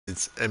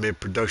It's MA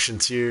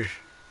Productions here.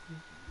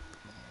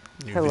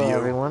 New Hello video.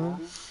 everyone. Look,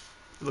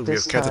 we have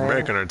This Captain time,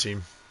 America on our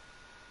team.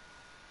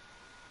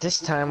 this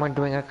time we're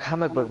doing a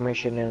comic book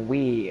mission and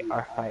we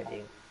are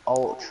fighting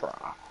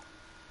Ultron.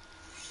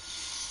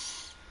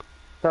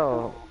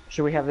 So,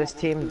 should we have this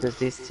team? Does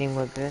this team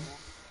look good?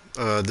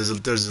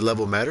 Does the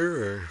level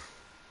matter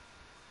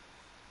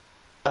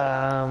or?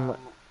 Um,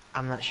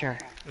 I'm not sure.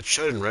 It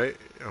shouldn't, right?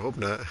 I hope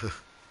not.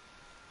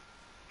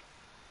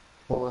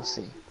 Well, we'll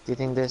see. Do you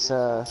think this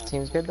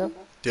team's good though?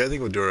 Yeah, I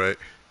think we'll do alright.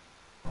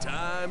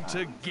 Time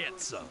to get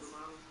some.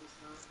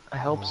 I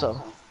hope so.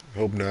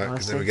 Hope not,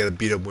 because then we Honestly. gotta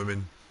beat up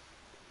women.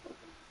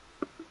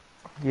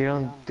 You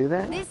don't do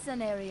that? This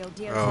scenario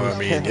deals Oh, I with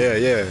mean,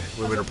 yeah,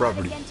 women are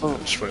property. It's fine.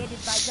 created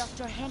by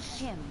Dr. Hank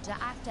Pym to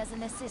act as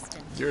an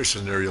assistant. You're a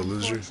scenario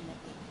loser. Unfortunately,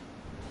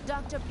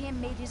 Dr.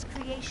 Pym made his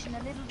creation a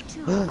little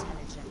too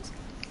intelligent,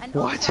 and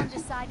What? Ultron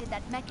decided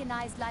that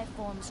mechanized life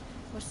forms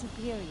were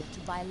superior to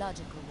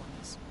biological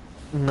ones.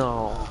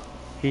 No,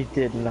 he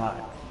did not.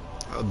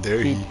 How dare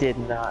He he? did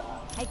not.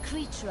 A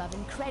creature of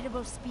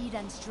incredible speed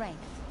and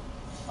strength,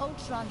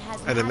 Ultron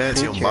has An an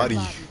adamantium body.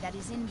 that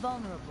is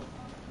invulnerable.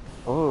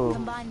 Oh,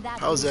 Combine that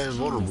How's with that his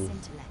invulnerable?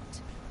 genius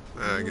intellect,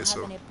 I you guess have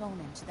so. an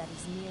opponent that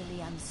is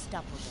nearly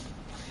unstoppable.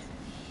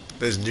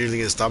 That's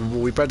nearly unstoppable.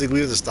 We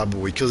practically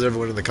unstoppable. We kills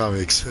everyone in the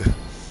comics.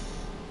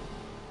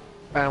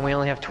 and we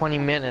only have 20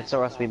 minutes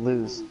or else we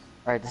lose.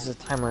 Alright, this is a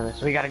time limit,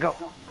 so we gotta go.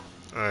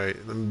 Alright,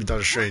 let me be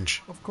Doctor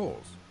Strange. Of course.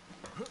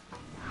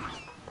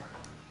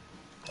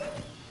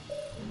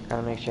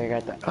 Gotta make sure I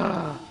got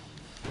that.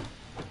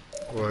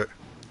 What?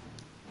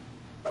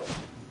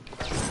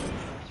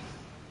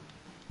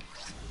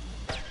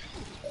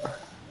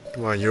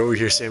 Come on, you're over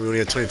here saying we only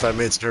have 25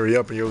 minutes and hurry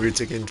up, and you're over here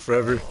taking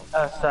forever.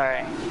 Oh,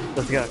 sorry.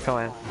 Let's go, come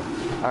on.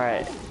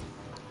 Alright.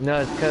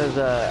 No, it's because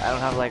I don't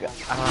have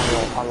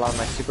a lot of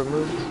my super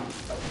moves.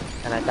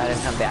 And I didn't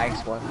have the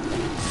ice one.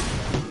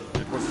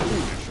 It was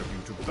foolish of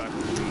you to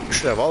battle me. You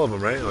should have all of them,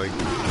 right? Like,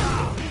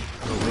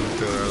 I don't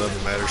think our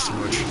level matters too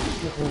much.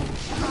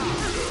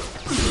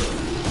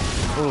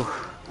 Ooh.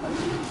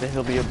 This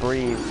will be a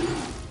breeze.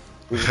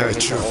 We just gotta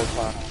get True. to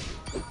Ultron.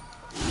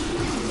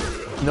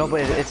 No,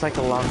 but it's like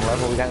a long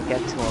level. We gotta get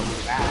to him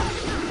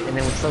fast. And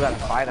then we still gotta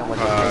fight him with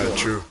the big one.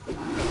 True.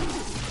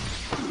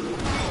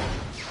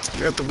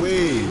 Get out the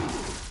way.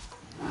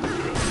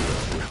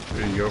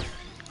 There you go.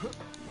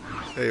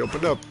 Hey,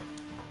 open up.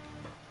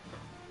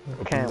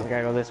 Okay, we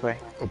gotta go this way.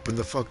 Open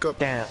the fuck up.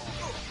 Damn.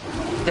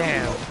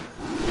 Damn.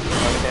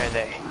 How dare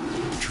they?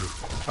 True.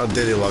 How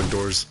dare they lock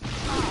doors?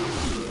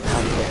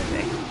 How dare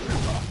they?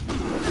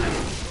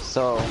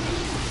 So,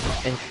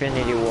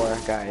 Infinity War,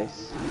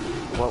 guys.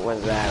 What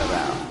was that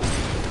about?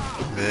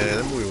 Man,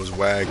 that movie was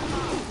whack.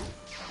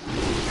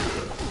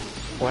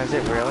 Was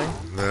it really?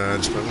 Nah,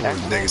 just my movie was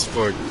nigga as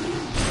fuck.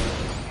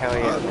 Hell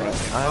yeah, bro.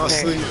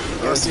 Honestly,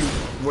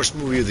 worst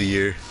movie of the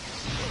year.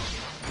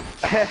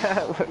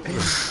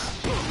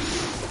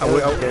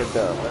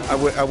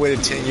 I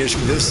waited 10 years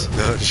for this.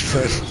 No, just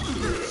fun.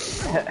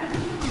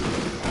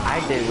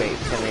 I did wait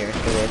 10 years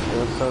for this. It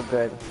was so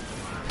good.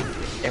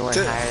 It went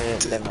higher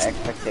than my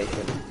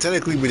expectations.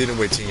 Technically, we didn't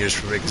wait 10 years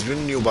for it because we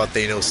knew about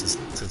Thanos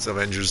since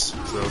Avengers.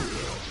 So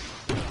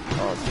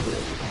Oh,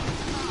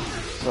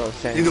 true. So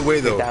since either way,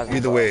 though,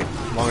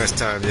 2012. longest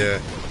time, yeah,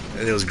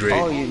 and it was great.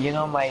 Oh, you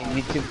know my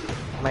YouTube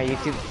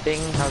thing?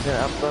 I was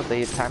gonna upload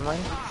the timeline.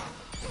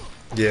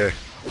 Yeah.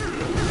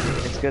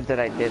 It's good that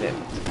I did it.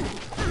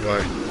 Why?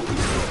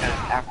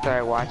 After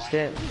I watched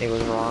it, it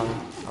was wrong.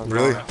 I was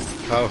Really? wrong.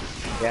 How?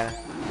 Yeah.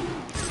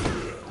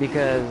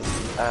 Because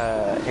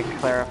it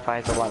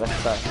clarifies a lot of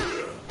stuff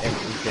in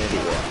Infinity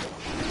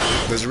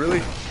War. Does it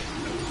really?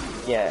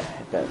 Yeah,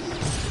 it does.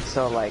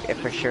 So like, it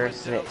for sure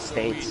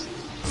states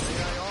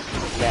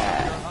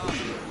that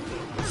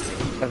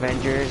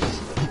Avengers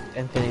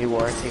Infinity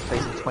War takes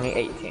place in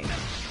 2018.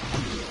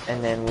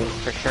 And then we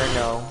for sure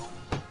know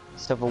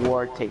Civil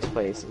War takes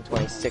place in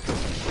 2016.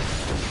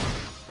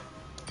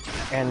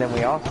 And then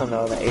we also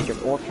know that Age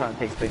of Ultron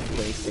takes place in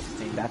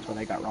 2016. That's what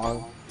I got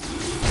wrong.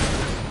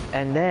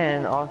 And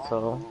then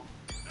also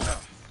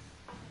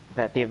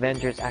that the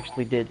Avengers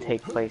actually did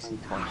take place in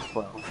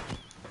 2012.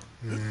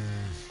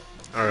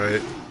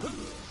 Alright.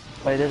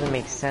 But it doesn't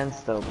make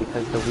sense though,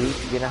 because the week,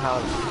 you know how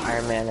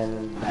Iron Man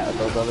and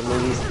those other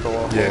movies,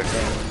 Thor, Yeah.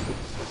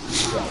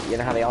 thing, you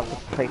know how they all take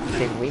place the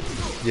same week?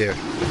 Yeah.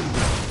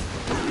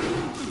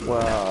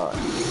 Well,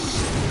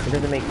 it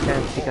doesn't make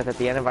sense because at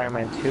the end of Iron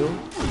Man 2,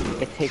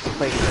 it takes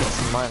place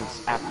 6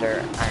 months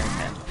after Iron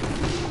Man.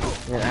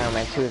 And then Iron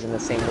Man 2 is in the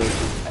same week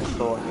as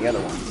Thor and the other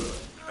ones.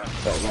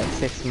 So like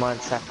 6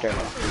 months after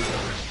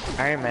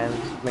Iron Man,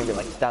 maybe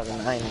like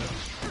 2009.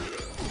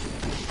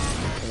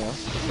 You know?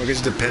 Well, I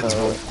guess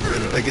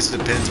it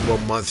depends.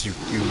 What month you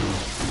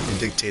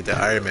dictate that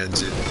Iron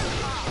Man's in.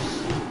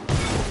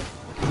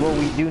 Well,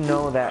 we do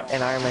know that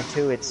in Iron Man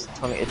 2, it's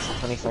Tony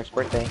Stark's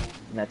birthday,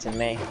 and that's in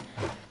May.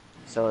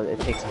 So it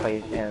takes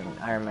place in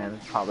Iron Man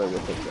probably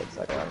would take place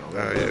like I don't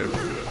know. Yeah.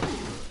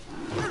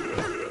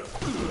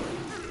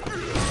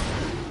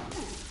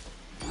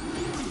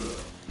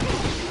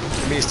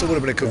 mean, it still would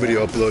have been a cool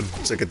video upload.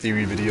 It's like a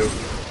theory video.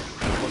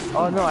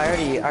 Oh no, I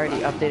already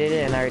updated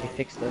it and I already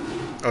fixed it.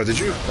 Oh, did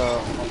you?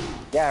 So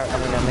yeah,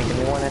 I'm gonna make a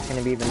new one that's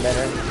gonna be even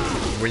better.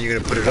 When are you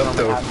gonna put it up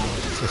though?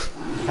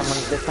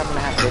 This time I'm gonna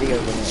have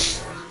videos in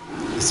it.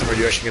 This time, are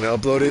you actually gonna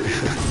upload it?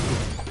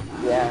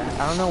 Yeah,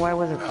 I don't know why I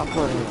wasn't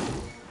uploading it.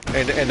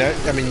 And that,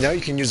 I mean, now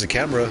you can use the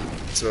camera,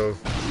 so.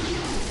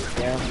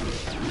 Yeah.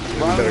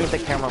 Well, I don't need the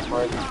camera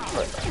for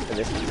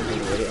this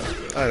particular video.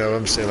 I know.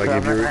 I'm saying like So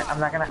if you're. I'm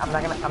not gonna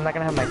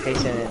have my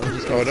face in it. I'm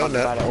just gonna Oh, talk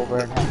about it over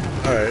and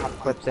Alright. have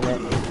clips in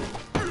it.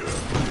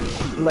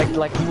 Like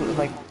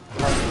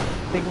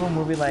think of a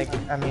movie like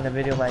a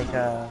video like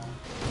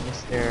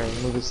Mr.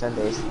 Movie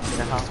Sundays. You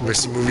know how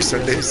Mr. Movie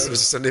Sundays? Mr.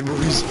 Sunday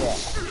movies? Yeah.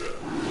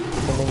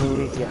 Sunday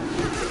movies, yeah.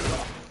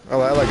 I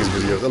like his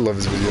videos. I love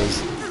his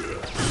videos.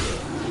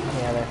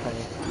 Yeah, they're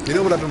funny. You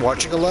know what I've been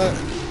watching a lot?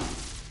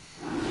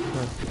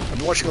 I've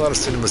been watching a lot of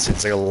cinema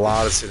sins, like a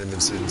lot of cinema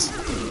sins.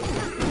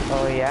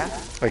 Oh yeah?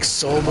 Like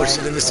so much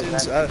cinema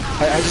sins.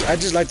 I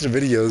just like their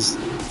videos.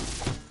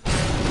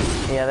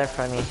 Yeah, they're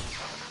funny.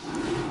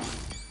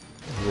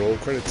 Roll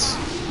credits.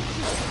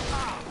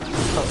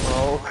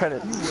 Roll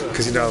credits.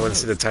 Because you know when I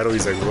see the title,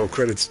 he's like roll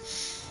credits.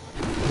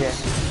 Yeah.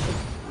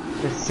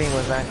 This scene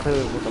was not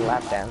included with the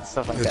lap dance,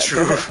 stuff like It's that.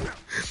 true.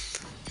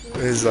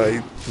 It's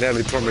like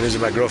Natalie Portman is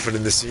my girlfriend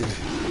in this scene.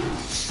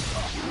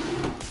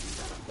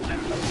 I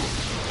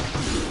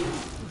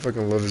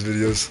fucking love his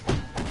videos.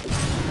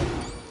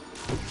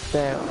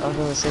 Damn, I was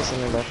gonna say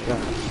something, but I forgot.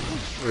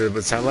 Wait,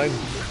 but timeline?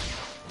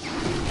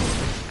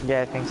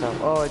 Yeah, I think so.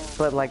 Oh,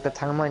 but like the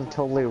timeline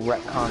totally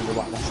retconned a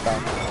lot of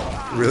stuff.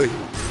 Really?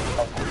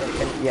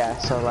 Yeah,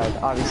 so like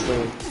obviously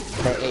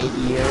the 8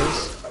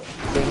 years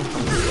thing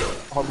from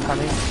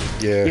Homecoming.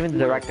 Yeah. Even the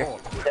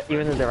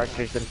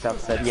directors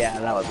themselves said, yeah,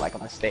 that was like a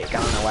mistake.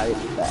 I don't know why they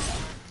did that.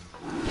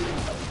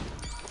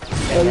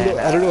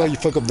 I don't know how you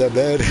fuck up that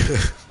bad.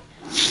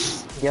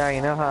 Yeah,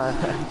 you know how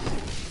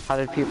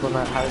did they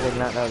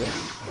not know this?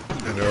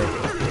 I know.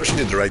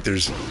 Especially the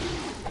directors.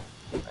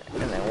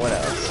 And then what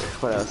else?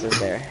 What else is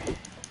there?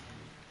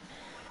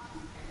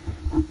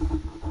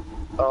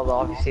 Oh, well,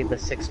 obviously the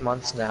 6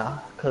 months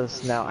now,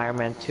 because now Iron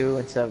Man 2,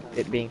 instead of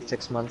it being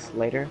 6 months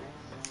later,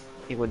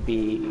 it would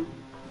be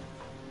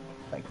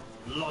like.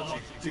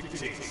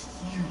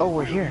 Oh,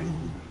 we're here.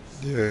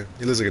 Yeah,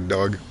 he looks like a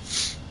dog.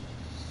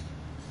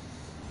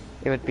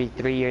 It would be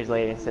 3 years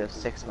later instead of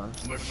 6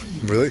 months.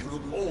 Really?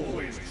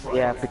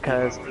 Yeah,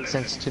 because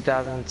since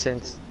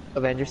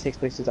Avengers takes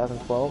place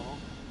 2012,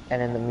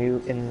 and in the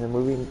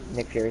movie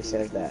Nick Fury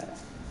said that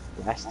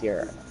last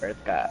year Earth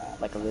got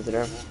like a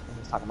visitor, and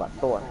he's talking about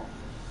Thor,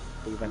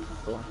 the event of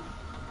Thor.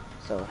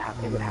 So it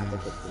would have to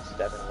take place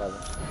 2011.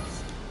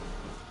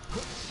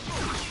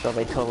 So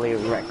they totally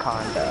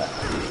retconned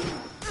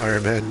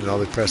Iron Man and all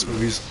the press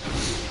movies.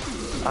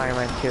 Iron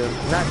Man 2.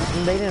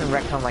 They didn't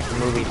retcon like the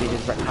movie, they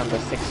just retconned the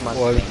 6 months.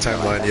 Well, the thing,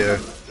 timeline, like yeah.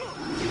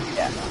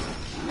 Yeah.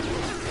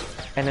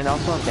 And then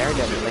also on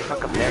Daredevil, they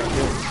fuck up there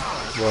too.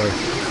 Why?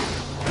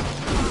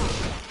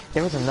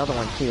 There was another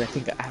one too, I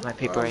think I have my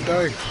paper right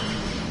here. Dying.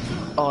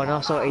 Oh, and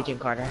also Agent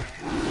Carter.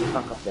 They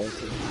fuck up there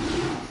too.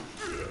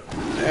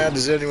 Yeah,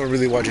 does anyone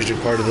really watch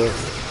Agent Carter though?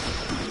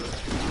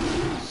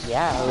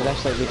 Yeah, it was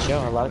actually a good show.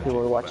 A lot of people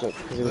would watch it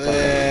because it was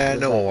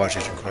No one watched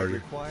Agent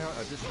Carter.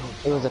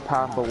 it was a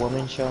powerful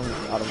woman show, and a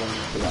lot of women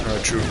would watch Oh,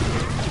 it. true.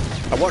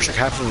 I watched like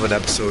half of an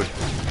episode,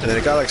 and then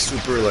it got like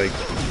super like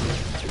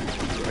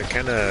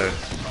kind of,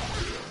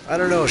 I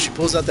don't know. She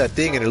pulls out that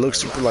thing, and it looks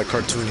super like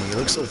cartoony. It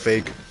looks so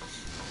fake.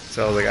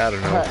 So I was like, I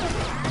don't know.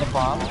 The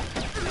bomb?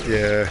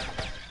 Yeah.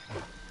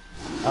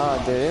 Oh,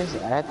 dude,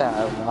 I had that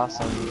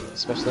awesome,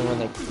 especially when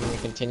they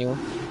continue.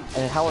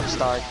 And Howard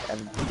Stark,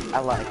 and I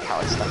like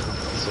Howard Stark in the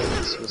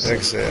series. Was Like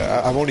I say,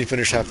 I've only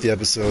finished half the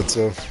episode,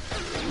 so.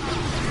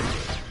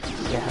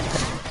 yeah.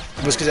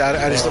 Just because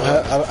I just don't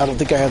have, I don't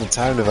think I had the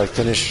time to like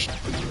finish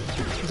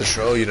the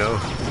show, you know.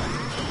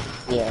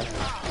 Yeah.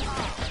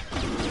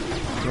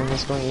 And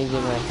it's going easier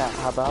than I thought.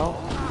 How about?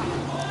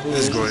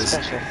 This is going.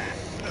 Special.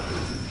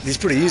 He's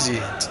pretty easy,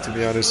 to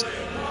be honest.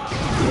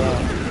 Yeah.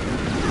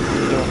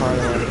 Do a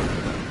harder one.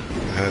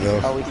 I know.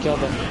 Oh, we killed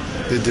him.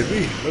 Did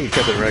we? Oh, we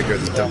kept it right here,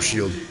 this dumb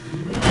shield.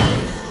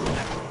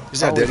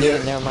 He's not Oh, dead we did.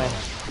 yet. Never mind.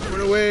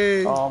 Run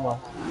away! Oh,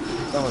 almost.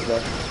 Someone's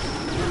dead.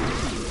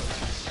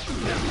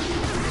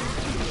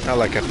 I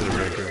like Captain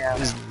America. Yeah.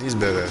 He's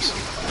badass.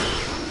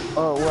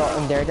 Oh, well,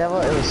 in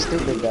Daredevil, it was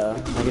stupid, though.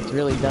 Like, it's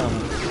really dumb.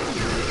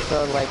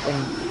 So, like,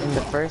 in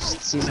the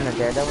first season of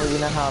Daredevil, you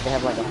know how they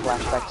have, like, a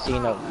flashback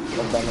scene of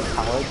them in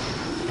college?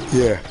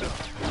 Yeah.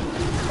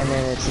 And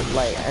then it's,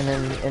 like, and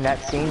then in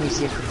that scene, you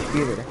see a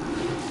computer.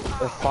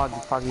 Fogg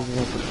uses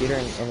a computer,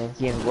 and then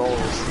he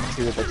enrolls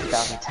into the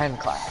 2010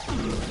 class.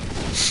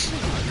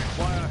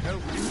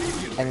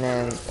 And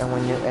then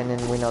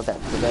we know that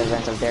the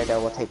events of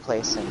Daredevil will take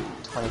place in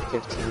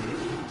 2015.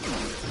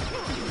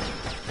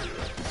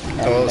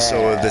 Oh,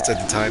 so that's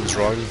at the time's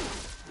wrong?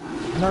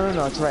 No,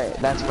 it's right.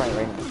 That's right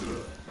now.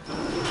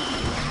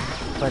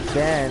 But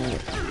then,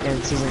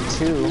 in season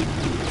 2,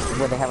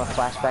 where they have a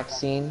flashback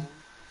scene,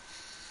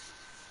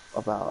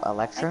 about I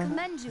Electra,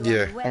 commend you Yeah. on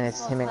the and web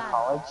it's for him in valor.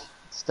 college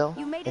still.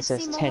 You made It it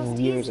says seem 10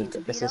 almost years easy ago. to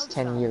It beat says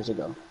 10 Ultron. years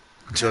ago.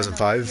 Colonel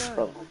 2005. Fury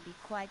would be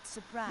quite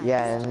surprised.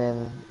 Yeah,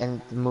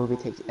 and the movie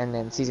takes, and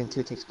then season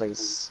 2 takes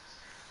place.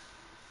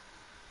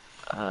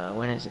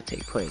 When does it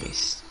take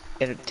place?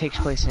 It takes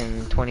place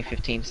in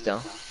 2015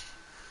 still,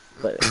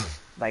 but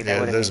like that Yeah, that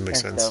wouldn't doesn't make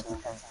make sense sense. though,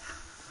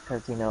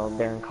 because you know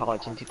they're in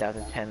college in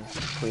 2010.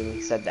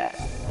 Clearly said that.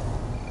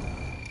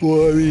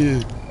 Well, I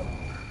mean,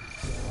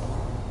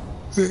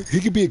 he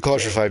could be in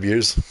college for 5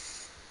 years.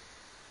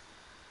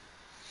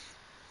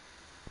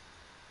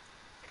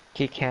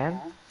 He can?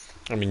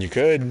 I mean, you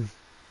could.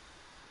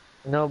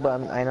 No,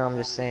 but I know. I'm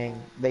just saying.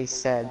 They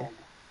said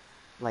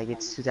like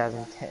it's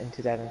 2010. In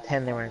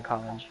 2010 they were in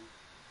college,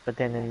 but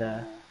then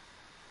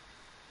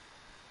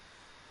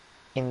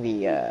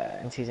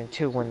in season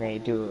 2 when they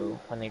do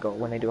a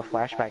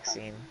flashback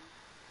scene,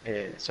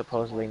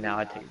 supposedly now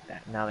it takes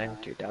that now in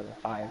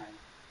 2005.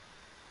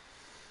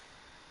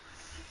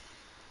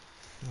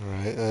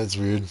 Alright, that's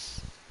weird.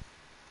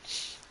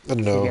 I don't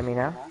You know. get me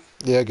now?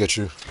 Yeah, I get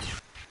you.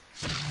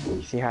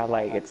 You see how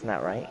like it's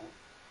not right?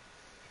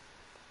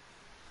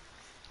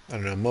 I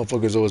don't know.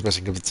 Motherfuckers always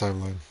messing up the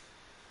timeline.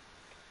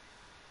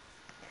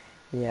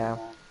 Yeah.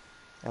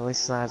 At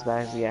least it's not as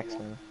bad as the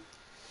X-Men.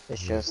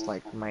 It's just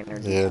like minor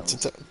Yeah,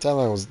 details.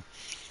 timeline was.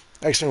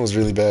 X-Men was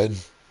really bad.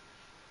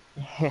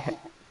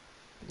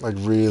 Like,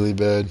 really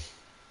bad.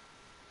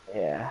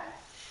 Yeah.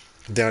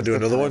 Down to It's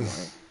the another one?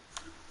 timeline.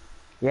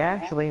 Yeah,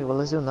 actually, well,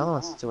 let's do another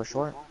one since it was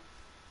short.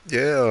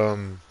 Yeah,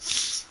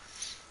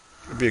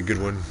 it'd be a good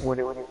one. What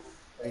do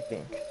you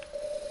think?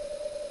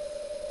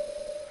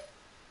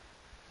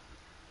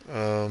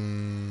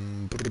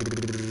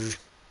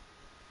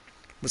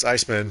 What's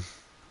Iceman?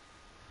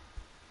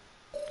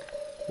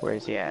 Where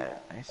is he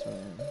at?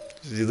 Iceman.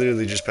 You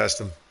literally just passed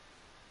him.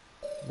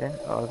 Yeah,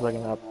 I was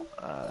looking up,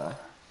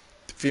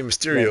 Defeat yeah,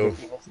 Mysterio.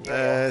 Defeat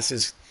Mysterio.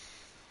 Since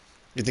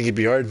you think he'd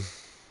be hard?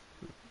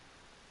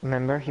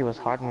 Remember, he was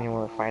hard when we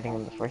were fighting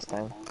him the first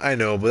time. I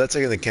know, but that's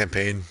like in the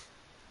campaign.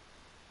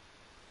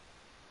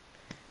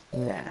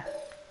 Nah.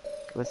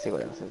 Let's see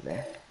what else is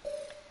there.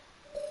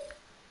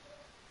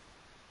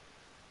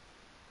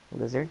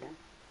 Lizard?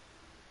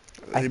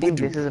 I think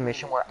this is a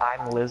mission where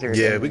I'm Lizard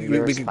Yeah, and we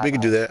you're we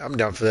could do that. I'm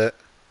down for that.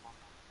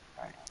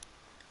 Alright.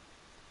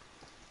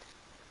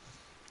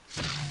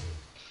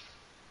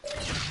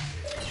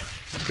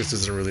 This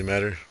doesn't really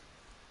matter.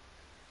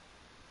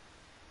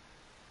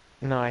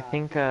 No, I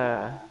think,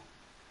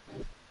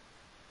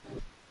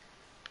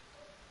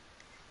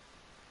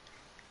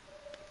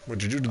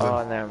 What'd you do to them?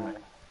 oh, never mind.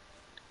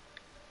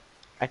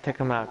 I took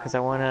him out because I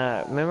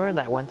wanna. Remember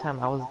that one time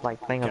I was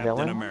like playing a Captain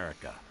villain?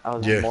 America. I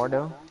was Yeah.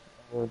 Mordo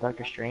with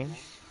Doctor Strange,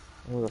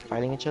 and we were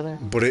fighting each other.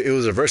 But it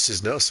was a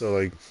versus, no? So,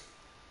 like,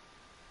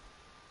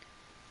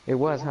 It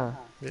was, huh?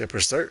 yeah,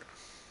 press start.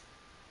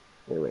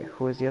 Wait,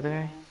 who was the other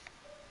guy?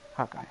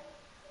 Hawkeye.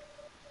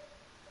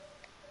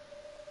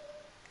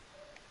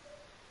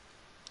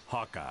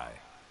 Hawkeye.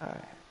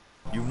 Alright.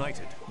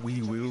 United,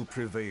 we will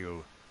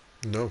prevail.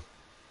 No.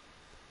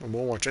 I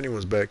won't watch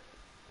anyone's back.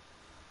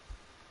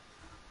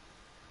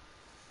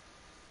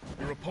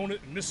 Your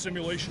opponent in this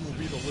simulation will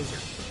be the Lizard.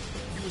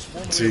 He was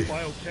formerly See. a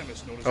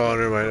biochemist known as Oh, Dr.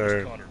 never mind, Curtis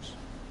alright. Connors.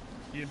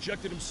 He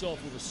injected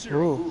himself with a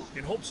serum Ooh.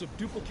 in hopes of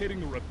duplicating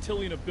the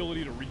reptilian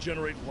ability to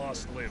regenerate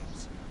lost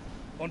limbs.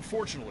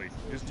 Unfortunately,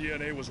 his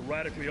DNA was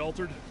radically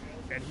altered,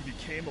 and he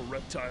became a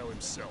reptile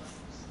himself.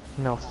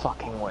 No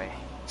fucking way.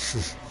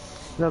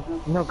 No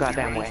Be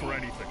goddamn ready way. for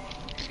anything,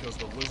 because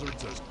the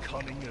Lizard's as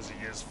cunning as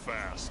he is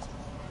fast.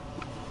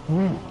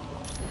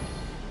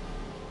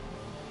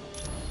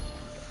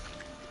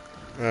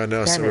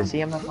 No, so Damn it,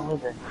 see, I'm not the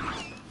Lizard.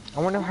 I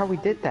wonder how we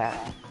did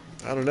that.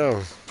 I don't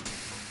know.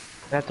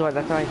 That's why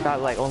I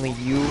thought like only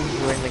you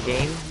were in the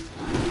game.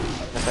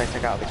 That's why I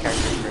took out the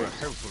characters We were first.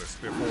 helpless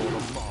before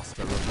the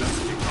master of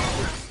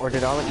destiny. Or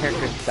did all the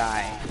characters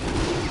die?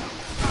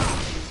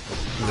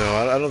 No,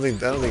 I don't think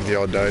they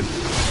all died.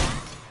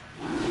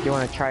 Do you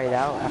want to try it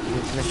out after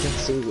this mission?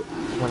 See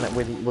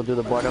when we'll do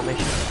the Bordeaux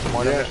mission.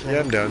 Yeah,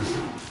 I'm down.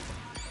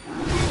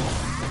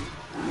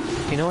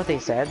 You know what they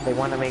said? They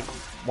want to make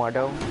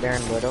Mordo,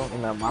 Baron Mordo,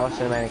 in the Marvel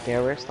Cinematic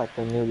Universe like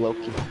the new Loki.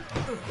 They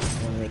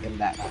want to make him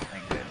that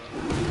good.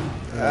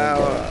 I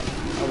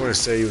want to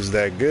say he was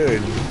that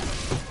good.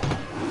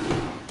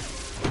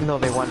 No,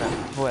 they want to.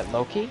 What,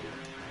 Loki?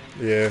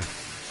 Yeah.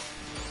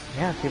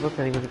 Yeah, people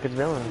said he was a good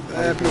villain.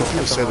 People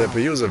said that, but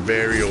he was a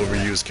very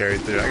overused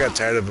character. I got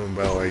tired of him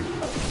about like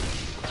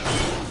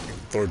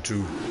Thor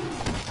 2.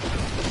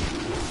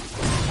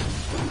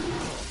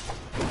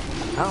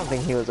 I don't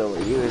think he was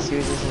overused. He was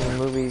just in the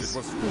movies.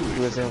 He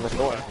was in with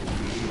Thor.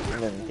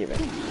 And then he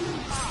went.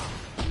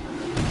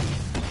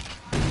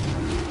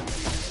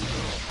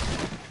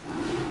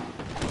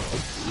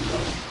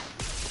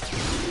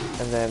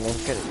 And then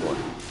Infinity War.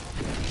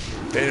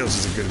 Thanos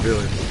is a good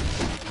villain.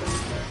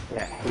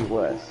 Yeah, he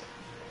was.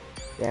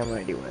 Damn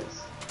right he was.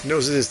 You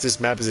know, this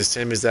map is the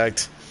same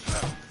exact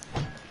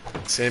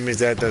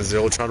as the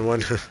Ultron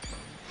one.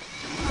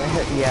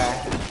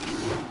 Yeah,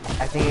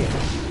 I think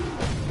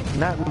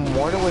Not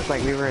Mortal was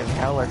like we were in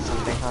hell or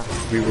something, huh?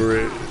 We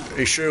were. Are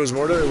you sure it was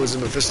Morta? It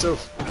wasn't Mephisto? No,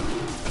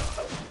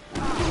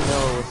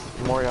 it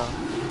was Mortal.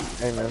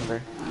 I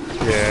remember.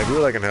 Yeah, we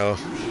were like in hell.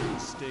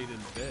 Stayed in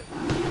bed.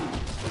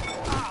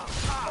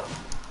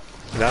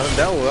 And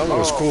that one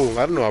was cool.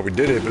 I don't know how we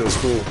did it, but it was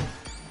cool.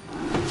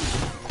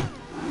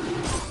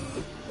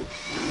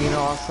 You know,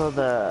 also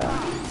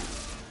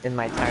in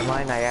my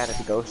timeline, I added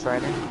Ghost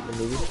Rider, the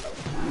movie.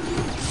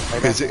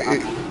 Like,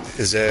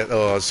 Is that?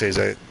 Oh, I'll say is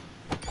that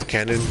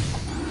canon?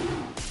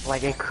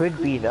 like it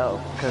could be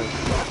though,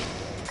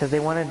 because they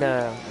wanted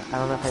I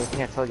don't know if I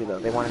think I told you though.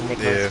 They wanted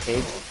Nicolas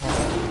Cage,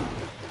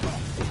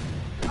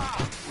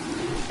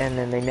 and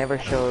then they never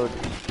showed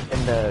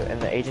in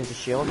the Agents of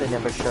Shield. They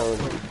never showed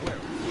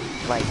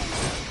like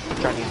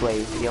Johnny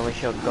Blaze. They only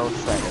showed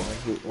Ghost Rider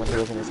when he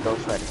was in his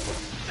Ghost Rider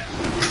suit.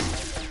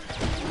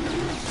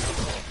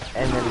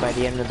 And then by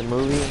the end of the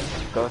movie,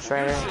 Ghost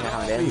Rider, you know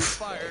how it ends?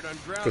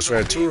 Ghost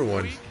Rider 2 or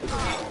 1?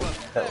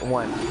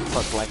 1.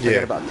 Fuck, like,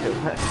 forget about 2.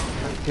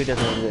 2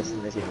 doesn't exist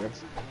in this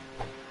universe.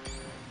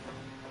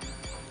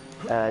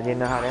 Do you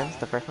know how it ends,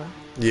 the first one?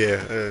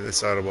 Yeah, I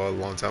saw it about a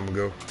long time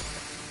ago.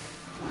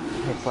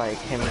 It's like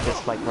him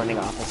just like running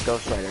off as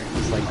Ghost Rider.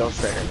 He's like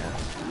Ghost Rider now.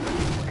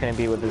 Couldn't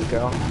be with his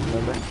girl,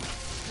 remember?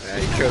 Yeah,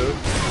 he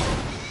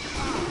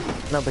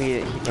could've. No, but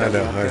he I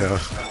know.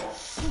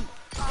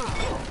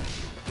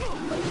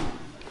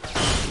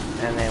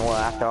 And then, well,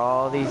 after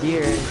all these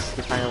years,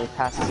 he finally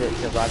passes it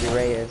to Robbie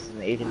Reyes and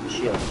the Agent of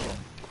S.H.I.E.L.D.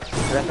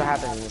 So that's what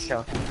happens in the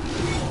show.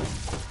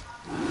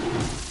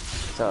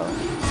 So,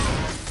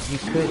 you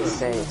could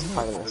say it's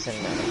part of the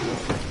cinematic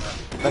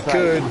universe. I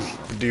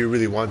could. Do you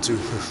really want to?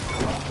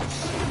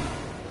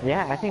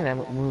 Yeah, I think that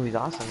movie's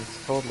awesome.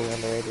 It's totally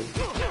underrated.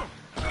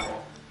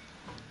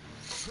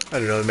 I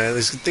don't know, man.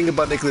 The thing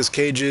about Nicolas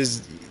Cage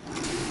is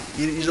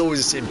he's always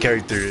the same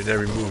character in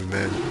every movie,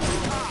 man.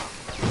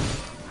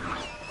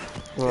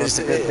 Well, it's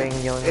a good thing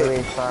you only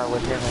really saw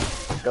with him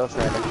and Ghost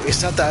Rider.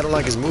 It's not that I don't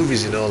like his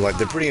movies, you know. Like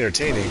they're pretty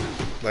entertaining.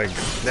 Like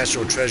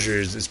National Treasure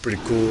is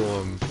pretty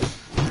cool.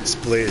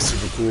 Display is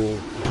super cool.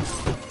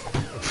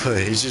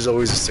 But he's just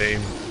always the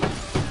same.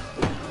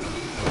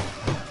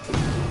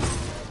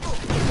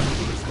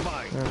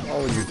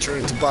 Oh, you turn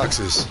into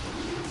boxes.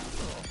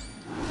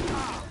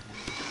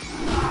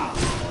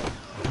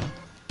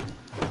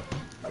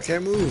 I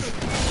can't move.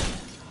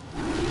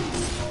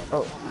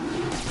 Oh.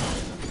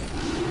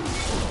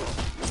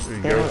 There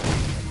you Damn, go.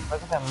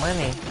 look at that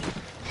money.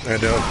 I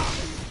know.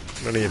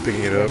 Money and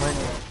picking it up. Money.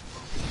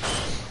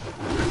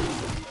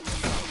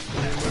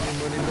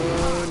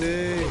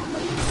 Money.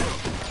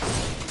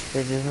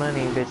 Bitches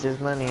money, bitches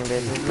money,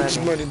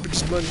 bitches money.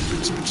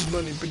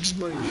 Bitches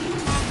money.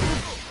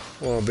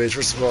 Well, bitch,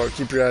 first of all,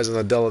 keep your eyes on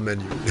the Della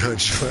menu. No,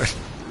 just fine.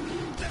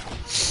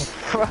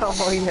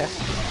 Oh yeah,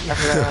 I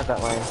forgot about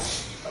that line.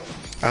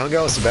 I hung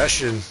out with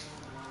Sebastian.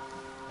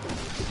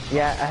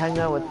 Yeah, I hung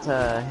out with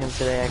him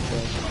today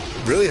actually.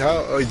 Really?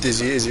 How? Oh, is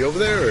he over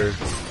there? Or?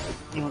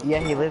 Yeah,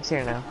 he lives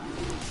here now.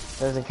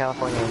 He lives in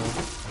California.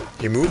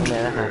 He moved?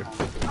 Yeah,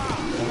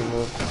 he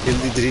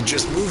moved. Did he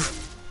just move?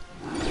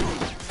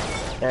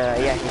 Yeah,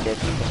 he did.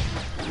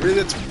 Really?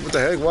 That's, what the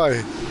heck?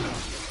 Why?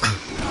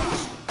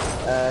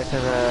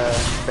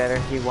 Cause better,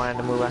 he wanted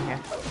to move out here.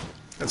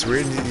 That's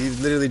weird. He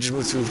literally just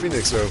moved to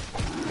Phoenix, though.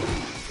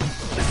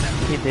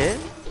 He did?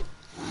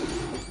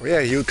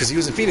 Well, yeah, because he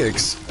was in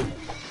Phoenix.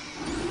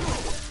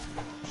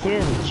 He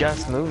didn't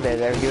just move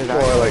there. He was Well,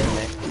 already like,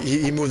 living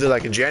there. he moved there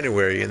like in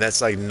January, and that's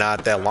like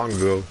not that long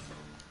ago.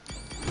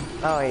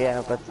 Oh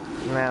yeah, but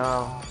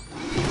now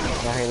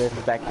he lives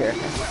back here.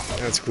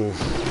 That's cool.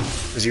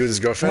 Is he with his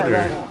girlfriend?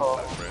 Yeah, Or?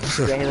 that's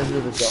cool. Yeah, he lives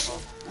with his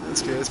girlfriend.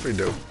 That's good. That's pretty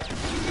dope.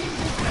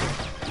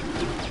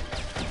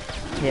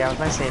 Yeah, it was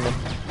nice seeing him.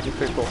 He's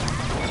pretty cool.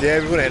 Yeah,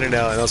 we went to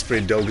In-N-Out, and that was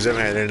pretty dope because I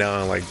haven't had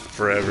In-N-Out in like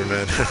forever,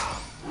 man.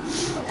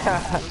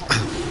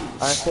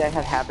 Honestly, I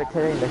had Habit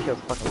today, and that shit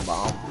was fucking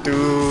bomb.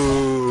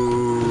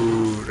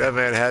 Dude, I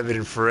haven't had Habit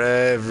in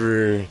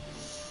forever.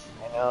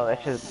 I know,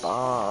 that shit's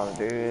bomb,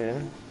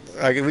 dude.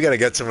 We gotta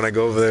get some when I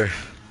go over there.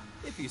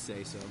 If you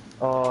say so.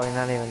 Oh, you're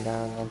not even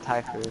down on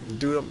Thai food.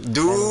 Dude,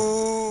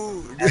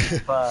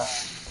 But,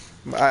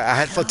 I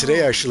had fun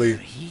today, actually.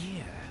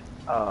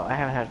 oh, I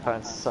haven't had fun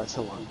in such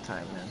a long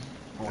time,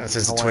 man.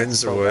 Since I the want it twins,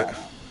 so or what? bad.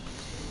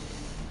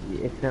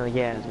 It's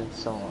been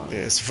so long.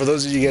 Yeah, so for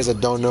those of you guys that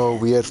don't know,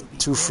 we had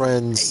two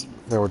friends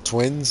that were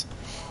twins,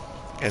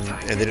 and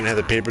they didn't have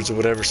the papers or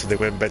whatever, so they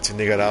went back to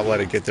Nicaragua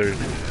to get their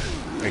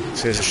like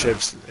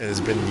citizenships, and it's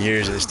been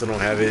years and they still don't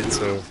have it,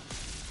 so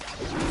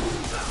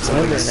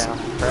Something's now,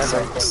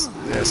 forever.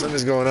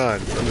 something's going on.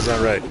 Something's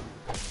not right.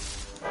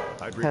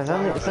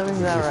 Something's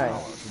not right.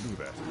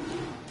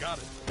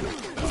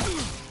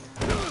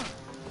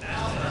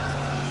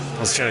 I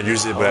was trying to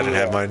use it, but I didn't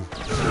have mine.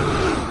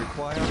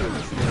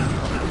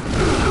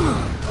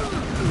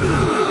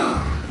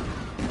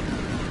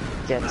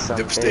 Get some.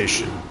 Dip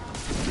station.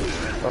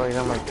 Oh, he's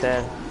almost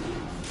dead.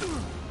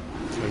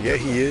 Oh, yeah,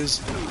 he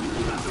is.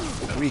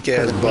 Weak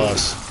ass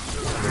boss.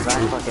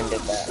 I fucking did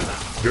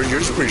that. Yours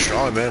is pretty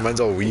strong, man. Mine's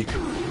all weak.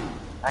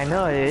 I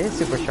know it is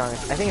super strong.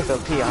 I think it's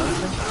OP,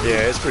 honestly.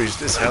 Yeah,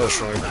 it's hella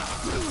strong.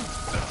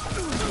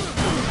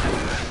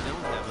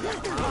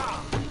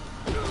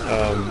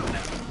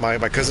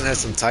 My cousin had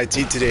some Thai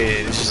tea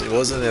today, and it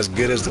wasn't as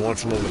good as the one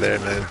from over there,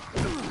 man.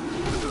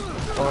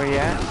 Oh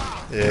yeah.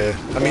 Yeah,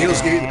 I mean,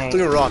 don't get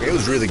me wrong, it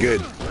was really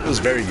good. It was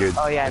very good.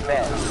 Oh yeah, I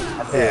bet.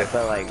 Yeah.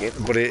 But like, it's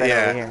But better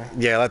over here.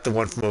 yeah, I like the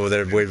one from over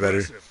there way better.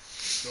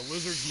 Impressive. The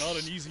lizard's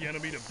not an easy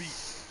enemy to beat.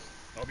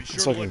 I'll be sure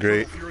It's to fucking let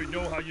great. Colonel Fury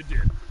know how you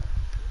did.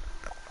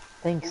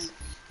 Thanks.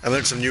 I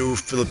learned some new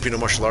Filipino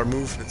martial art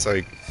move. It's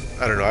like,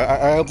 I don't know.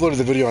 I uploaded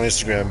the video on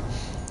Instagram,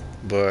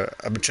 but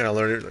I've been trying to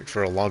learn it like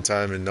for a long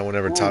time, and no one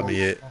ever taught me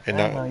it.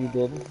 And I know you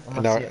did. I'm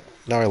and gonna see it.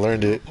 now I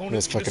learned it, and Opponent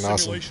it's in fucking this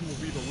awesome. simulation will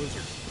be the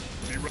lizard.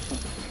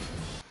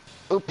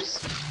 Be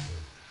Oops.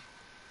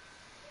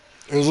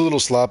 It was a little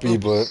sloppy,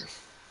 but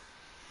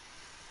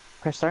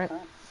Press start.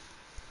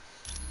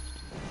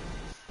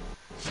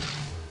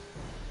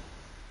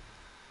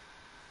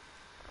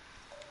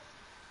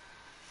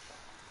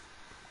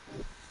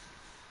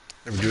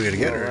 I'm doing it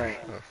again. Or, Alright.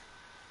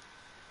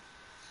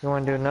 You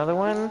want to do another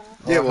one?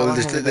 yeah, Or how well, long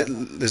has it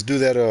been? let's do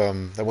that.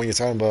 That one you're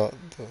talking about.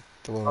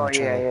 The one Oh we're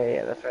trying to.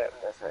 yeah.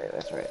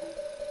 That's right.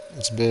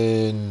 It's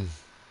been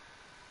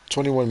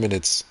 21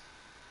 minutes.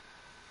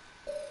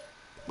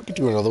 We could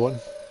do another one.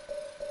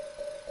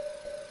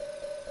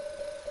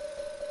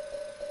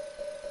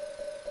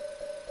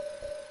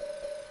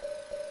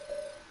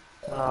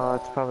 Oh,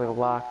 it's probably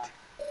locked.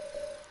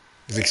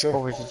 You think so?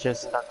 Or was it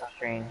just Doctor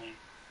Strange?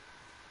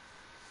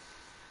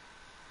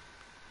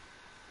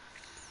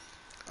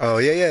 Oh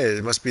yeah,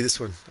 it must be this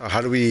one. How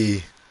do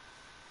we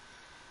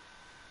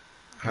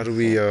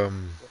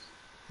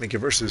make it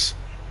versus?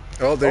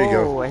 Oh, there you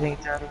go. Oh, I think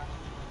it's already.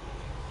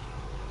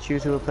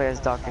 Choose who will play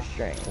as Doctor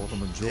Strange.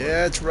 Yeah,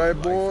 that's right,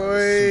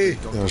 boy.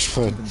 That was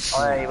fun.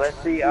 Alright,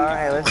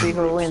 let's see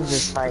who wins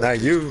this fight.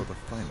 Not you. The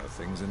finer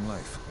things in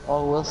life.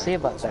 Oh, we'll see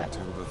about that.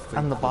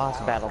 I'm the boss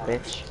battle,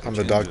 bitch. I'm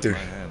the doctor.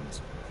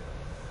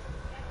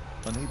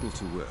 Unable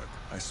to work,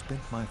 I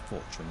spent my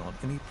fortune on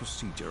any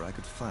procedure I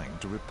could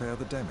find to repair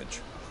the damage,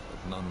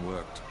 but none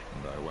worked,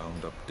 and I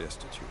wound up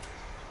destitute.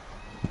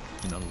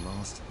 In a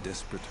last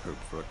desperate hope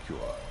for a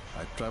cure,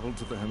 I traveled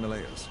to the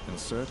Himalayas in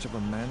search of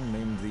a man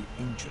named the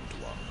Ancient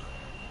One.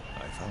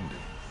 I found him,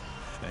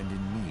 and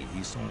in me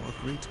he saw a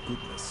great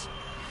goodness.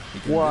 He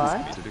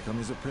convinced me to become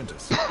his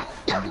apprentice,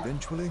 and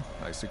eventually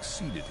I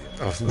succeeded him.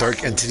 Oh,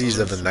 dark entities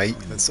of the night.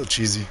 That's so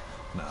cheesy.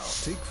 Now,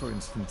 take for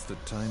instance the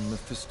time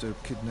Mephisto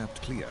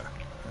kidnapped Clea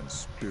and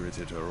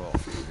spirited her off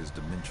to his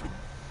dimension.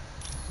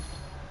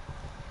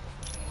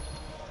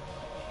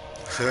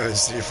 I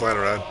see you flying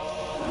around.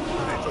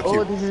 Hey, fuck Oh,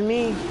 you. this is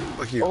me.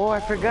 Fuck you. Oh, I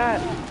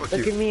forgot. Fuck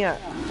Look you. at me.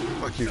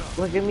 Fuck you.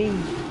 Look at me.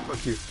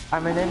 Fuck you.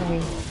 I'm an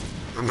enemy.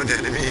 I'm an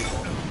enemy.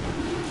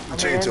 I'll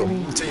turn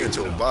you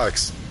into a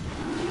box.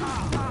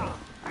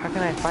 How can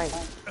I fight?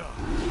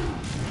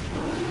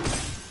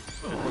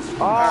 Oh,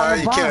 Ah, I'm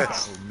a you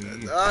box.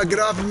 can't. Ah, get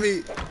off of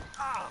me.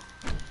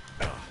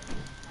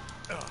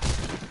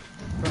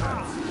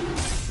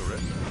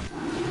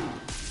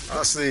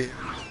 Honestly,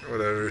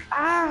 whatever.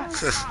 Ah!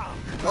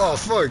 Oh,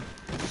 fuck.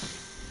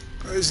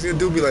 Why is he gonna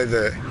do me like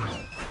that?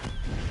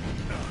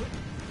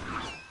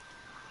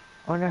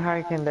 I wonder how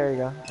I can. There you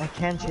go. I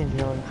can change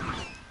mode.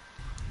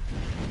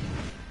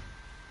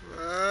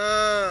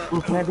 Ah.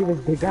 Ooh, can I be this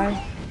big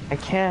guy? I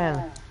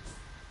can.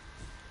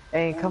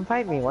 Hey, come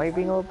fight me. Why are you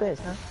being a little bitch,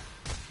 huh?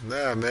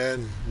 Nah,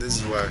 man. This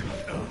is why.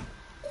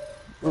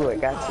 Ooh, I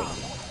got you.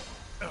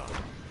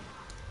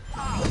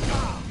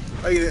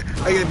 I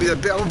gonna be that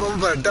big. I'm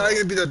about to die. I'm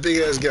gonna be that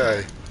big ass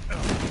guy.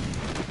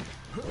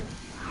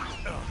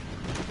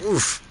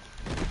 Oof.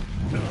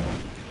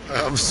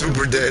 I'm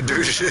super dead,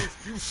 dude.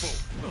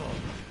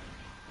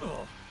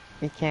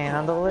 You can't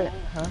handle it,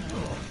 huh?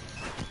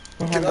 Can't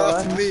Get handle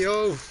off us? of me,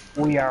 oh.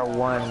 We are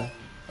one.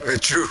 Okay,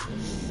 true.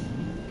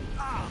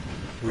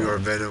 We are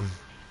Venom.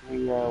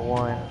 We are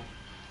one.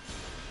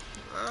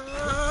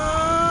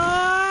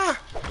 Ah,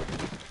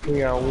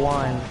 We are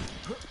one.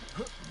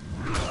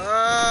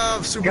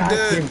 I'm super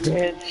Gotcha,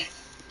 dead. bitch.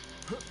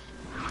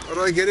 How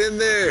do I get in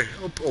there?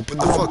 Open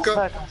the I'm fuck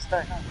up. stuck, I'm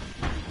stuck.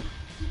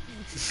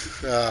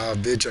 Ah,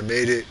 bitch, I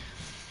made it.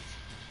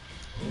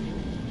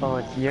 Oh,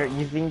 it's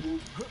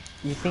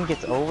you think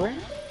it's over?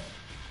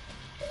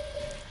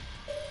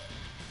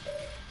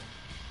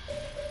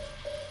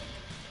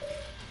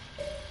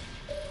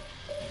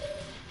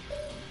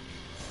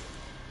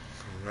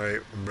 Alright,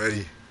 I'm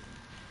ready.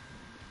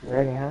 You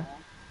ready, huh?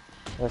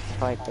 Let's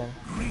fight then.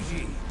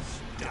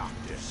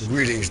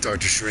 Greetings,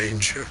 Doctor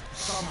Strange.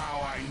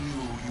 Somehow I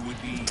knew you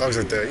would be Talks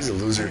like that, he's a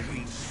loser.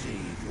 helping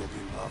save your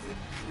beloved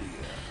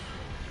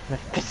Clea.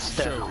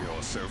 Mephisto. Show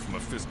yourself,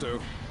 Mephisto,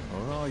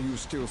 or are you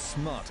still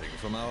smarting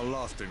from our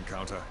last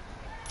encounter?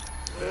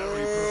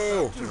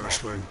 Oh,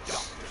 gosh, man.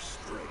 Doctor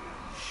Strange.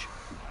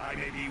 I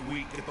may be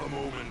weak at the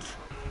moment,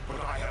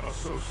 but I have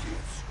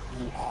associates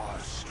who are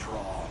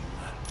strong.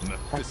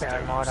 Mephisto,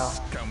 immortal.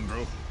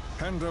 scoundrel.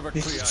 Hand over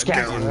You clear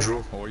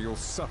scoundrel. or you'll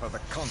suffer the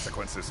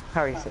consequences.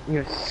 How you say?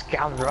 You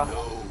scoundrel.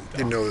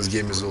 You know this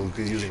game is old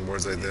because using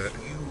words like that.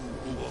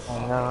 You will Oh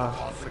suffer no.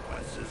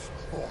 consequences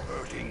for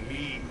hurting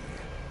me.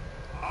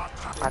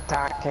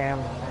 Attack him.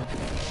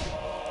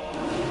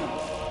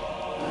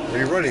 Why are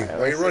you running? Why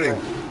are you running?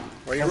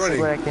 Why are you Let's see running?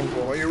 what I can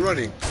do. Why are you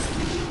running?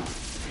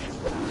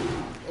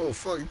 Oh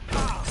fuck.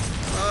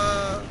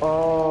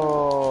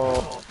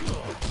 Oh.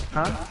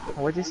 Huh?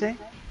 What'd you say?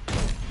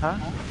 Huh?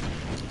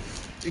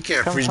 You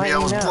can't Come freeze me, fight I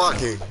me was now.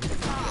 blocking.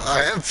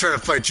 I am trying to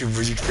fight you,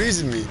 but you're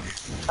freezing me.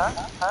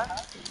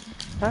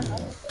 Huh?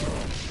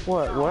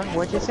 What?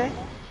 What'd you say?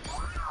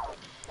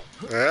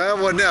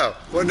 What now?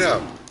 What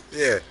now?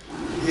 Yeah.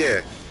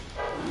 Yeah.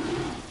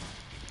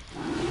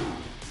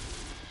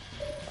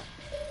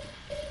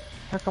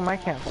 How come I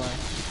can't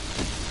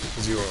fly?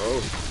 Cause you are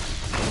oh.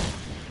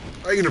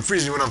 How are you gonna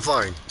freeze me when I'm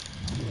flying?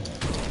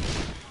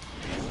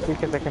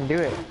 Because I can do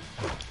it.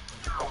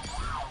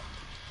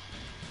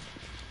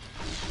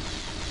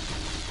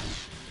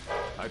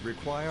 I'd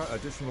require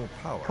additional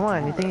power. Come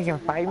on, you think you can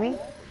fight me?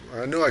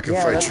 I know I can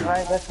Yeah, fight that's you.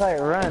 right, that's right.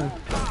 Run.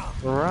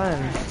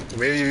 Run.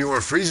 Maybe if you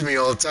weren't freezing me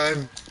all the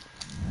time.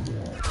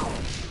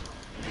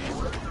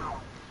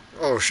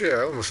 Oh shit,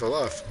 I almost fell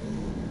off.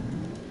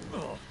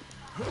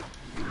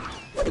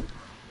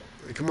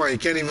 Hey, come on, you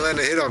can't even land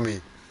a hit on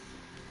me.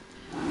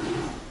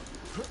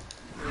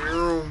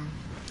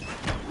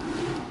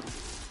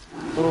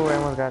 Ooh, I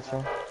almost got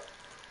you.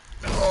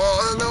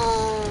 Oh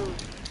no!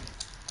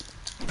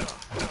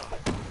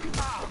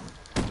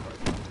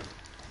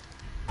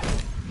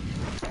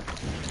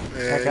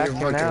 Man, got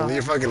you now.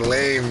 you're fucking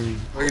lame.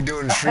 What are you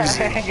doing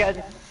freezing?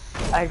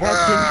 I got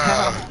you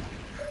now.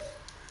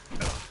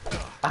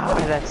 Oh,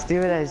 that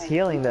stupid ass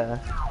healing though.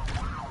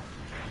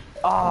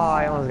 Oh,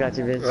 I almost got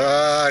you, bitch.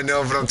 I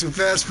know, but I'm too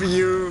fast for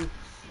you.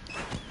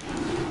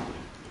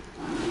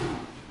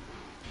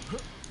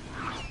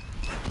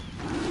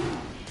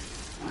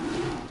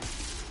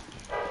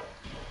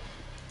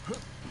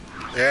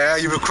 Yeah,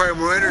 you require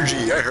more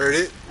energy. I heard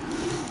it.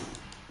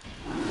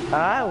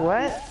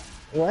 What?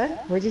 What?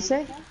 What'd you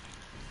say?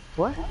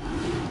 What?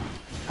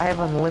 I have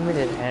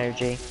unlimited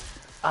energy.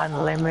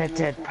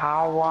 Unlimited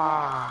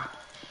power.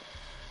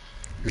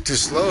 You're too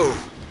slow.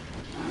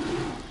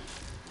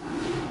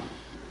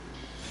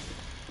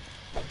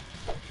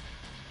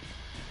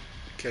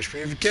 Catch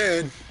me if you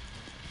can.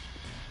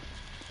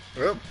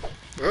 Up,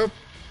 up.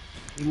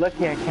 You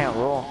lucky I can't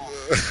roll.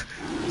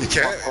 You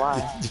can't.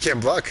 Fly. You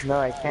can't block. No,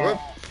 I can't.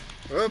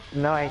 Up,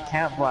 No, I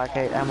can't block.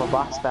 I'm a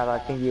boss battle. I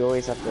think you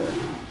always have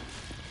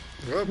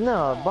to. up,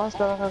 No, boss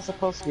battle is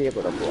supposed to be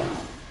able to block.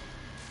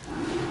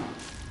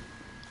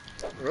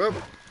 up,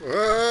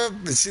 up.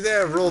 You see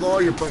that? I rolled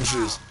all your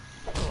punches.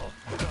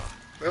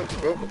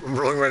 Up, up. I'm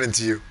rolling right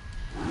into you.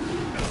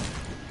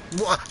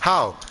 What?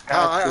 How?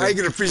 How you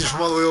gonna freeze you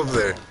from all the way over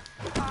there?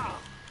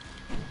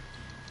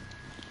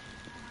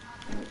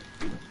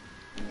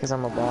 Because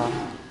I'm a boss.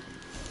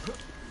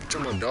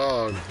 I'm a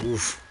dog.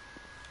 Oof.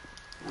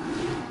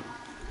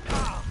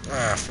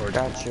 Ah, fuck.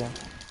 Got you.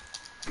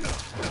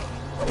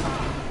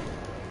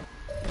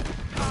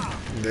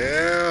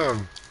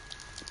 Damn.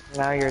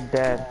 Now you're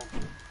dead.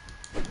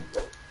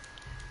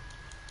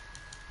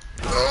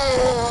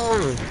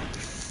 Oh!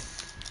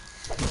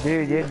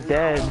 Dude, you're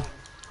dead.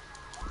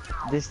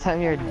 This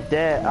time you're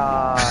dead.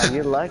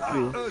 You're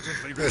lucky.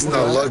 That's You're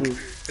not luck. lucky.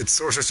 It's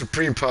Sorcerer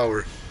Supreme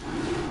power.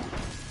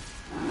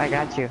 I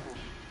got you.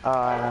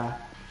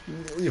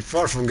 You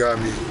far from got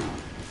me.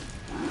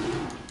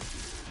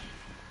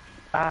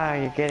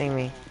 You're getting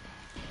me.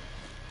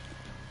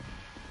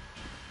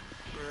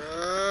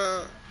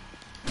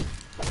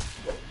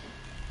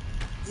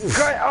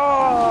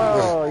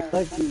 Oh, you're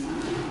lucky.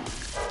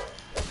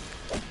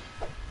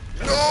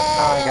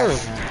 No!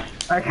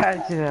 I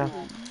got you now.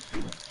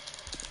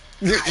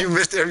 You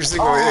missed every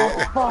single Oh,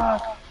 hit.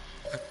 fuck.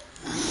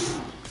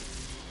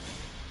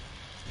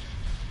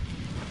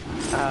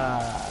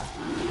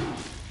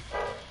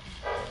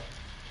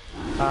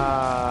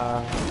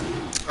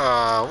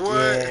 What?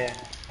 Yeah.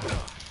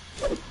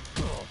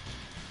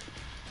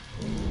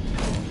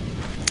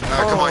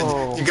 Come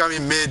on, you got me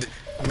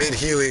mid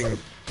healing.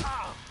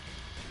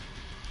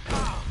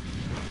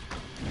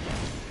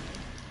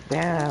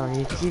 Damn,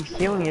 you keep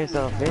healing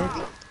yourself, bitch.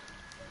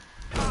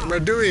 What am I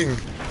doing?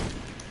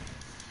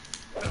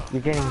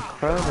 You're getting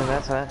frozen,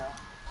 that's what.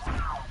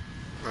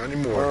 Not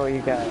anymore. Oh,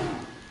 you got it.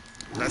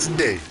 Not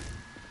today.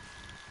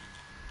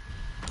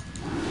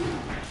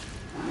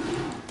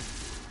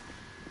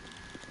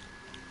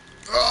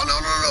 Oh, no,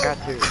 no, no.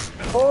 Got you.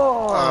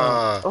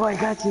 Oh! Oh, I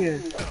got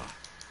you.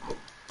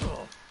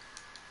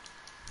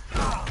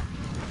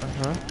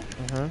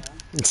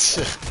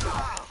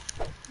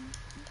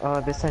 Oh,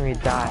 this time you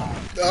die.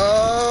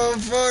 Oh,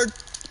 fuck.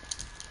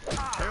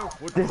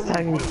 This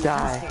time you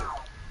die.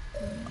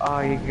 Oh,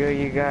 you good.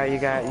 You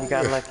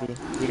got lucky.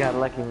 You got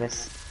lucky,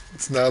 miss.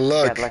 It's not You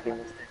luck. got lucky,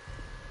 miss.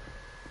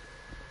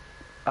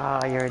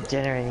 Oh, you're a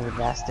generating, you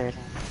bastard.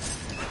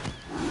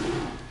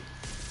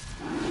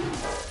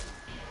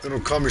 They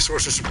don't call me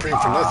Sorcerer Supreme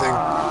for nothing.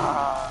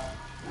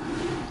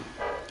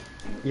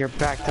 You're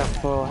back to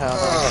full health.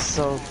 That was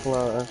so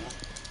close.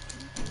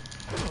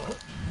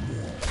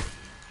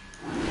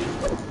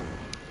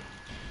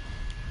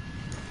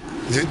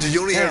 Do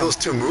you only have Damn. those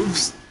two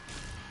moves?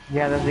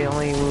 Yeah, that's the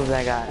only move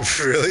I got.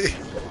 Really?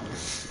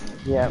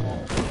 Yep.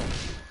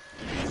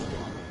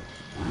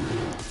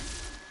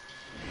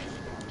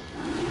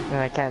 And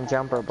I can't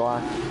jump or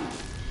block.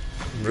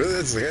 Really?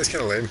 That's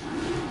kind of lame.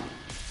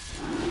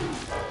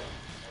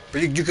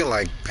 But you can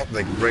like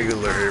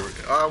regular.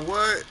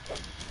 What?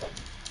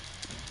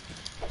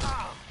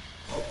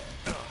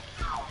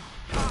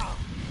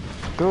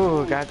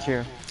 Ooh, got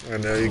you. I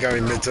know you got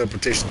me mid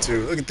teleportation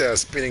too. Look at that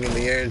spinning in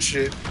the air and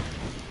shit.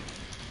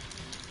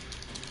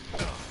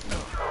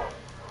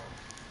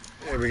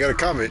 Hey, we got a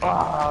comment.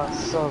 Oh,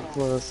 so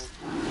close.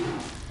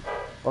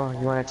 Oh, you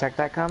want to check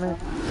that comment?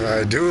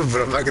 I do,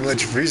 but I'm not gonna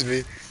let you freeze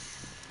me.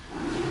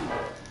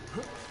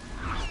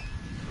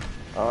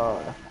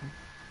 Oh.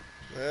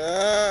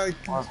 Ah,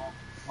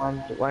 Why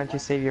don't you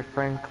save your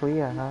friend Clea,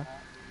 huh?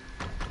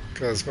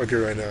 cause fuck it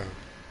right now.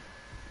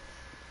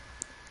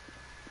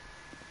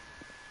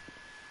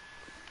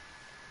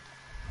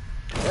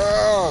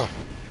 Ah,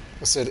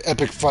 I said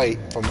epic fight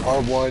from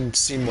R1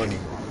 C Money.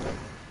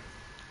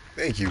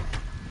 Thank you.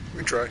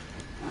 We try.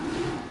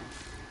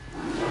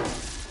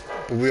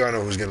 But we all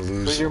know who's gonna Put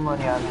lose. your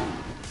money on.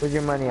 Put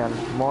your money on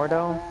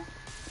Mordo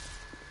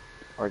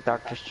or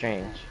Doctor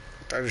Strange.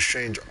 Doctor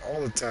Strange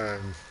all the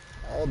time.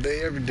 All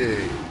day, every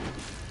day.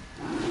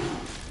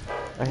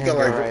 I think got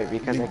you're like- right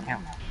because I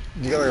can't.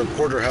 You got like a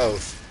quarter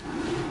health.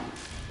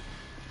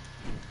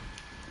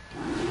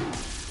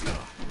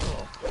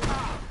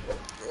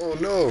 Oh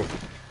no.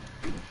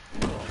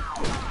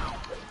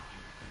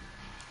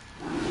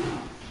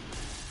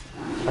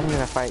 I'm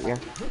gonna fight you.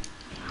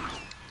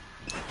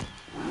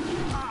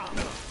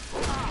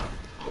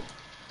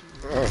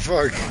 Oh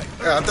fuck.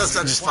 Yeah, that's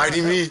not just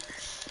fighting me.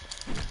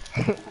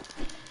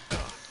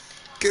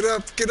 Get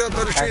up,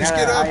 Doctor Strange,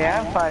 get I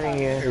up. am fighting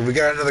you. Hey, we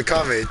got another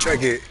comment,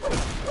 check it.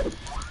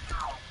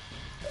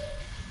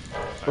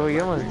 Oh,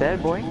 you almost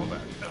dead, boy.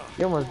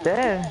 You almost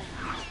dead.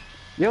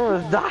 You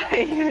almost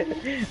died.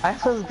 I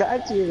almost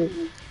got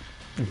you.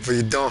 But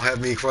you don't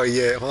have me quite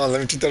yet. Hold on,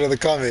 let me check that other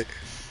comment.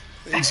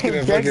 I'm just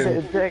gonna Check fucking...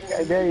 it, check.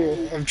 I dare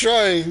you. I'm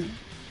trying.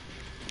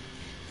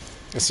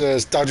 It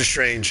says Doctor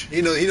Strange.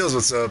 He knows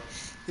what's up.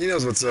 He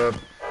knows what's up.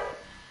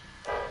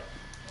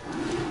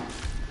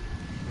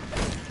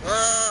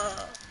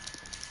 Ah!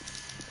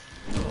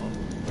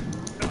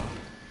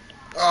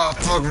 Oh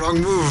fuck, wrong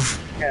move.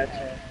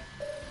 Gotcha.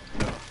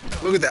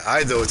 Look at the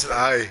eye though, it's an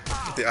eye.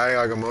 The eye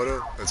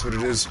Agamotto, that's what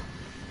it is.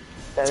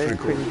 That is Pretty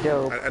cool. pretty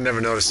dope. I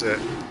never noticed that.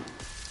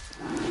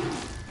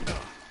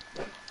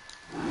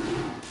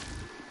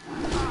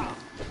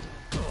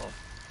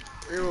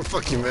 Oh,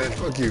 fuck you, man.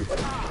 Fuck you.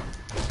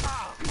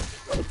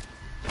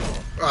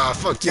 Ah,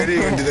 fuck you. I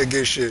didn't even do that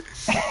gay shit.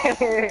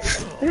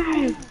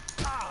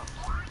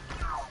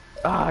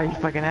 Oh, you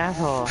fucking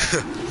asshole.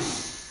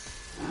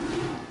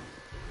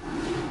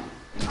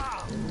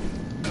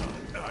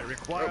 I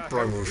require wrong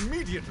help move.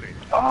 immediately.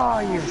 Oh,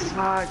 you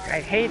fuck.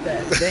 I hate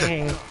that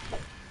thing.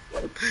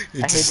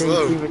 You're I too hate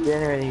slow. that you keep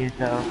regenerating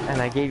yourself,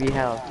 and I gave you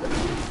health.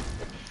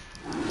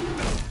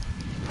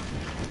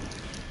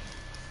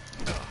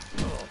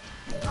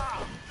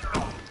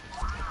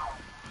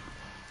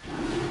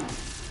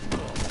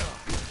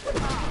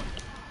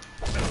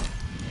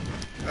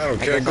 I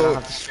don't I care. guess I don't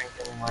have the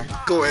strength anymore.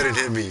 Go ahead and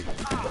hit me.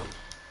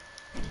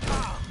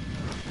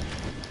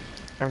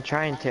 I'm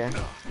trying to.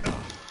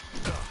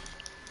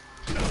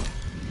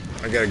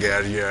 I gotta get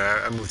out of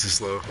here. I move too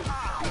slow.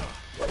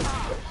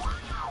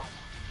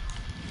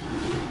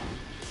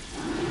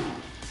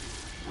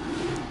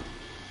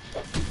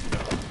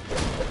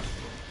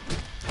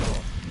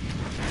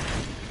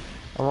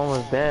 I'm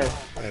almost dead.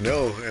 I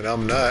know, and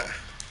I'm not.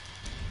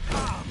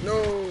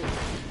 No.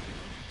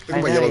 Look I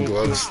at my know, yellow you-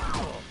 gloves.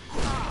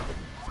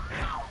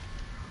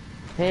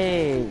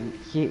 Hey,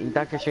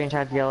 Doctor Strange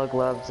had yellow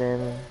gloves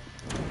in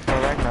Thor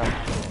Ragnarok.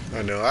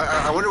 I know.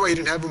 I wonder why you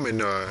didn't have them in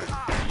the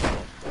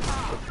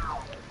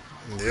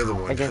other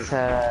one. I guess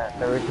the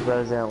Russo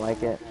brothers didn't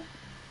like it.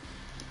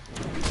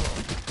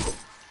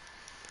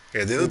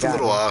 Yeah, they looked a got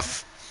little me.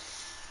 off.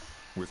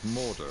 With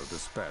Mordo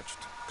dispatched,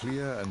 Clea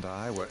and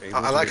I were able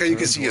I to like how you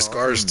can return see to his our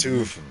scars, own too.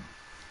 dimension.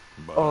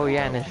 But Oh, I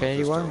yeah, in doubt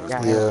Infinity Mephisto War? is Yeah.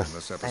 involved Yeah. in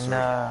this I episode.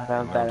 know, that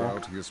was No better.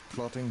 doubt he is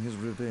plotting his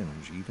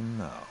revenge even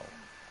now.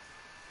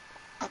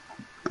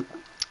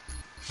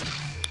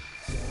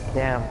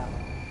 Damn.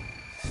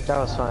 That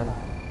was fun.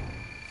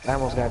 I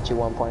almost got you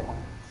 1 point.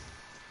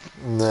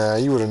 Nah,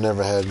 you would have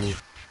never had me.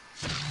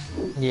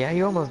 Yeah,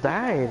 you almost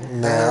died.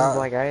 Nah. And,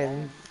 like,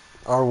 R1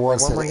 Like, one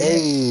said, more hit,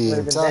 hey, would've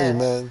I'm been telling you, dead.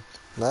 man.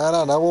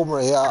 Nah, not one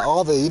more.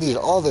 Yeah, you need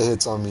all the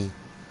hits on me.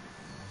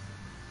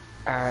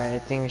 Alright, I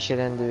think we should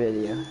end the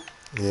video.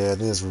 Yeah, I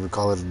think that's what we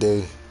call it a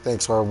day.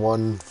 Thanks,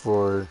 R1,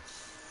 for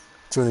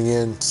tuning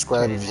in.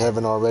 Subscribe if you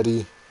haven't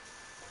already.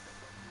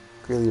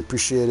 Greatly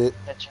appreciate it.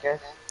 Catch you guys.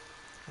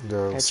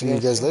 And Catch see you you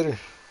guys guys soon. later.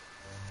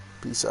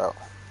 Peace out.